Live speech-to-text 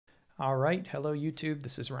All right, hello YouTube,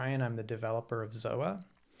 this is Ryan, I'm the developer of ZOA,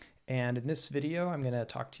 and in this video I'm going to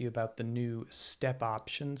talk to you about the new step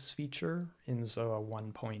options feature in ZOA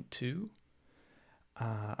 1.2.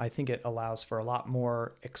 I think it allows for a lot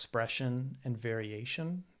more expression and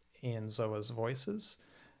variation in ZOA's voices,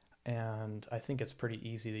 and I think it's pretty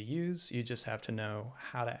easy to use. You just have to know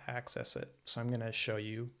how to access it, so I'm going to show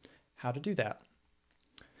you how to do that.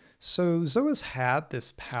 So ZOA's had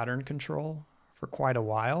this pattern control for quite a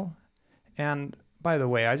while. And by the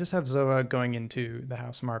way, I just have ZOA going into the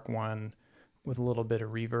Housemarque 1 with a little bit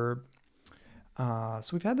of reverb. So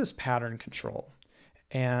we've had this pattern control,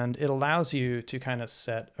 and it allows you to kind of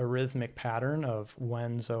set a rhythmic pattern of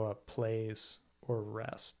when ZOA plays or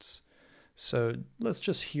rests. So let's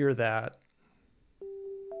just hear that.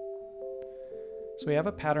 So we have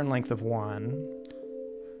a pattern length of 1.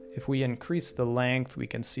 If we increase the length, we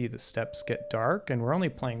can see the steps get dark, and we're only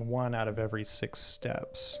playing 1 out of every 6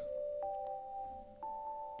 steps.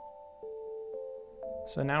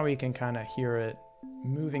 So now we can kind of hear it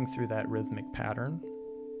moving through that rhythmic pattern.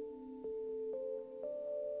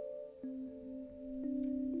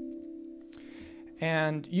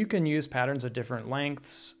 And you can use patterns at different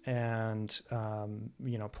lengths and,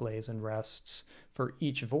 plays and rests for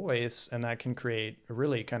each voice, and that can create a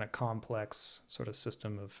really kind of complex sort of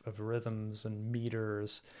system of rhythms and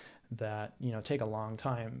meters that, take a long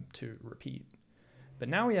time to repeat. But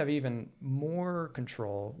now we have even more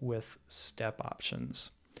control with step options.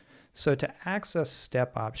 So to access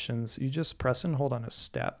step options, you just press and hold on a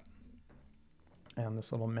step, and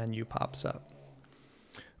this little menu pops up.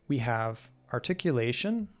 We have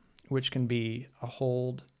articulation, which can be a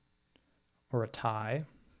hold or a tie.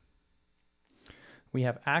 We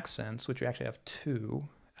have accents, which we actually have 2.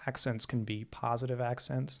 Accents can be positive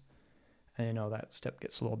accents, and that step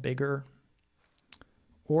gets a little bigger.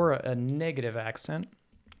 Or a negative accent,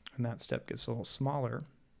 and that step gets a little smaller.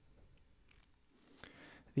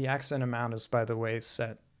 The accent amount is, by the way,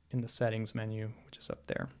 set in the settings menu, which is up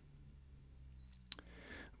there.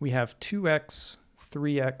 We have 2x,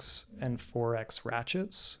 3x, and 4x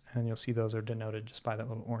ratchets, and you'll see those are denoted just by that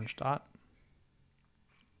little orange dot.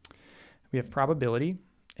 We have probability,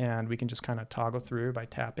 and we can just kind of toggle through by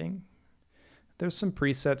tapping. There's some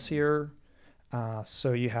presets here,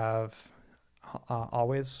 so you have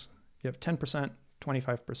always, you have 10%,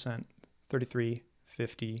 25%, 33,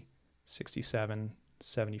 50, 67,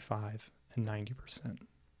 75, and 90%.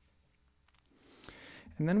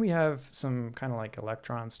 And then we have some kind of like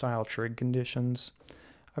electron style trig conditions.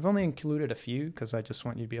 I've only included a few because I just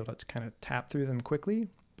want you to be able to kind of tap through them quickly,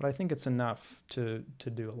 but I think it's enough to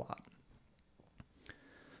do a lot.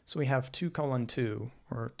 So we have 2:2,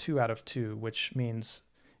 or 2 out of 2, which means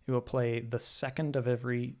it will play the second of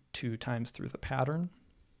every 2 times through the pattern.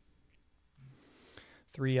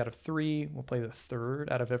 3 out of 3 will play the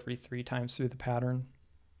third out of every 3 times through the pattern.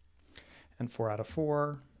 And 4 out of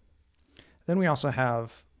 4. Then we also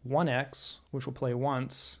have 1x, which will play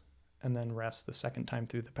once and then rest the second time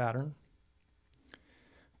through the pattern.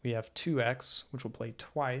 We have 2x, which will play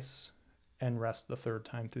twice and rest the third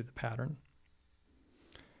time through the pattern.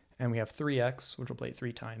 And we have 3x, which will play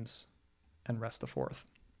 3 times and rest the fourth.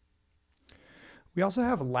 We also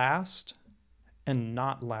have last and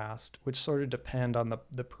not last, which sort of depend on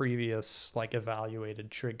the previous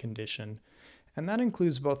evaluated trig condition. And that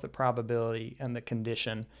includes both the probability and the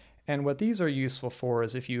condition. And what these are useful for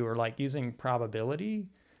is if you are using probability,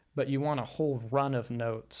 but you want a whole run of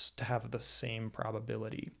notes to have the same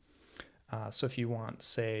probability. So if you want,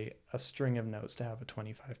 say, a string of notes to have a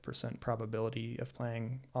 25% probability of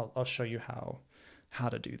playing, I'll show you how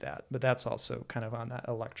to do that. But that's also kind of on that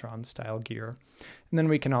electron style gear. And then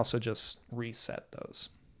we can also just reset those.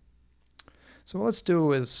 So what let's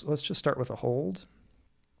do is let's just start with a hold,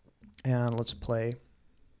 and let's play.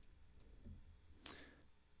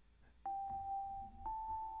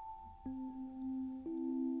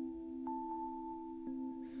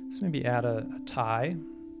 Let's maybe add a tie.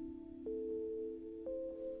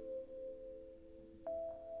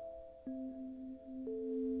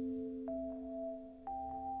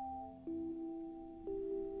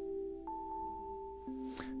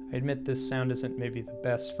 I admit this sound isn't maybe the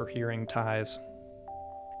best for hearing ties.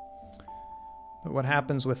 But what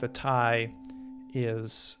happens with a tie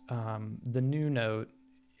is the new note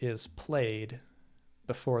is played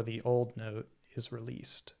before the old note is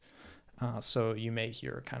released. So you may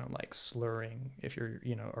hear kind of like slurring if you're,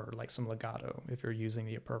 or like some legato if you're using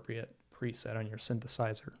the appropriate preset on your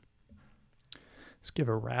synthesizer. Let's give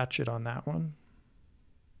a ratchet on that one.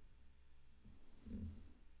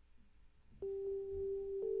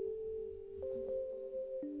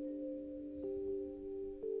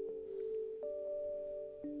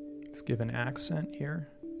 Let's give an accent here.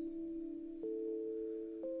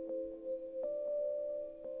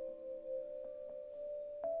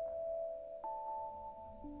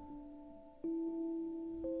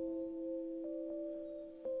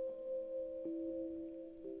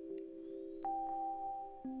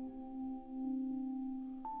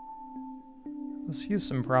 Let's use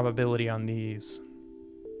some probability on these.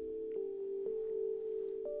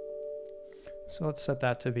 So let's set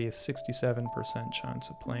that to be a 67% chance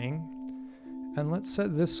of playing. And let's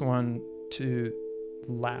set this one to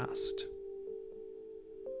last.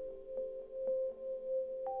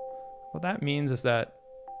 What that means is that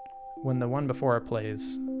when the one before it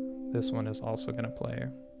plays, this one is also going to play.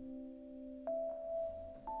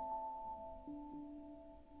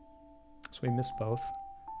 So we miss both.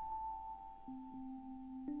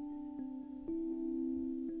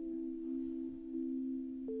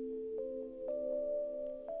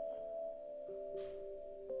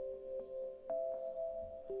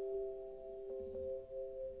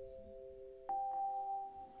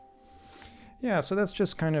 Yeah, so that's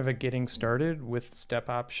just kind of a getting started with step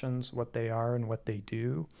options, what they are and what they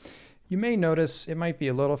do. You may notice it might be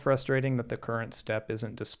a little frustrating that the current step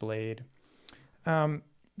isn't displayed.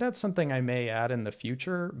 That's something I may add in the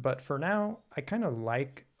future, but for now, I kind of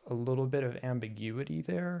like a little bit of ambiguity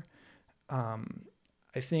there.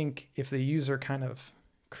 I think if the user kind of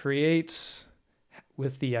creates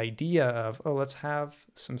with the idea of, oh, let's have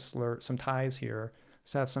some ties here,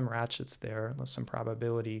 let's have some ratchets there, let's some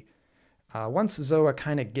probability. Once ZOA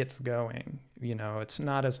kind of gets going, you know, it's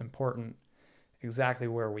not as important exactly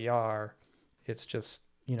where we are. It's just,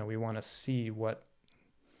 you know, we want to see what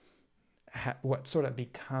sort of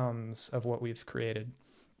becomes of what we've created.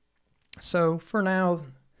 So for now,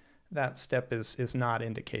 that step is not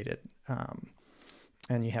indicated,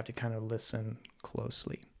 and you have to kind of listen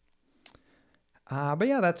closely. But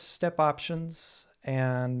yeah, that's step options,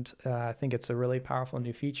 and I think it's a really powerful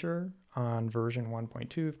new feature on version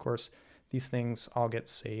 1.2. Of course, these things all get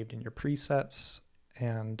saved in your presets,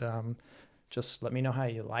 and just let me know how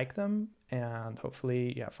you like them, and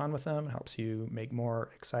hopefully you have fun with them. It helps you make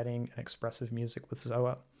more exciting and expressive music with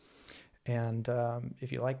ZOA. And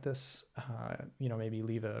if you like this, you know, maybe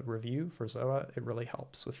leave a review for ZOA. It really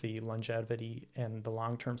helps with the longevity and the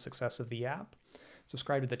long-term success of the app.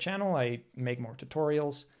 Subscribe to the channel. I make more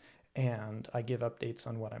tutorials, and I give updates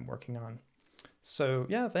on what I'm working on. So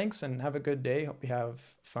yeah, thanks and have a good day. Hope you have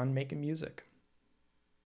fun making music.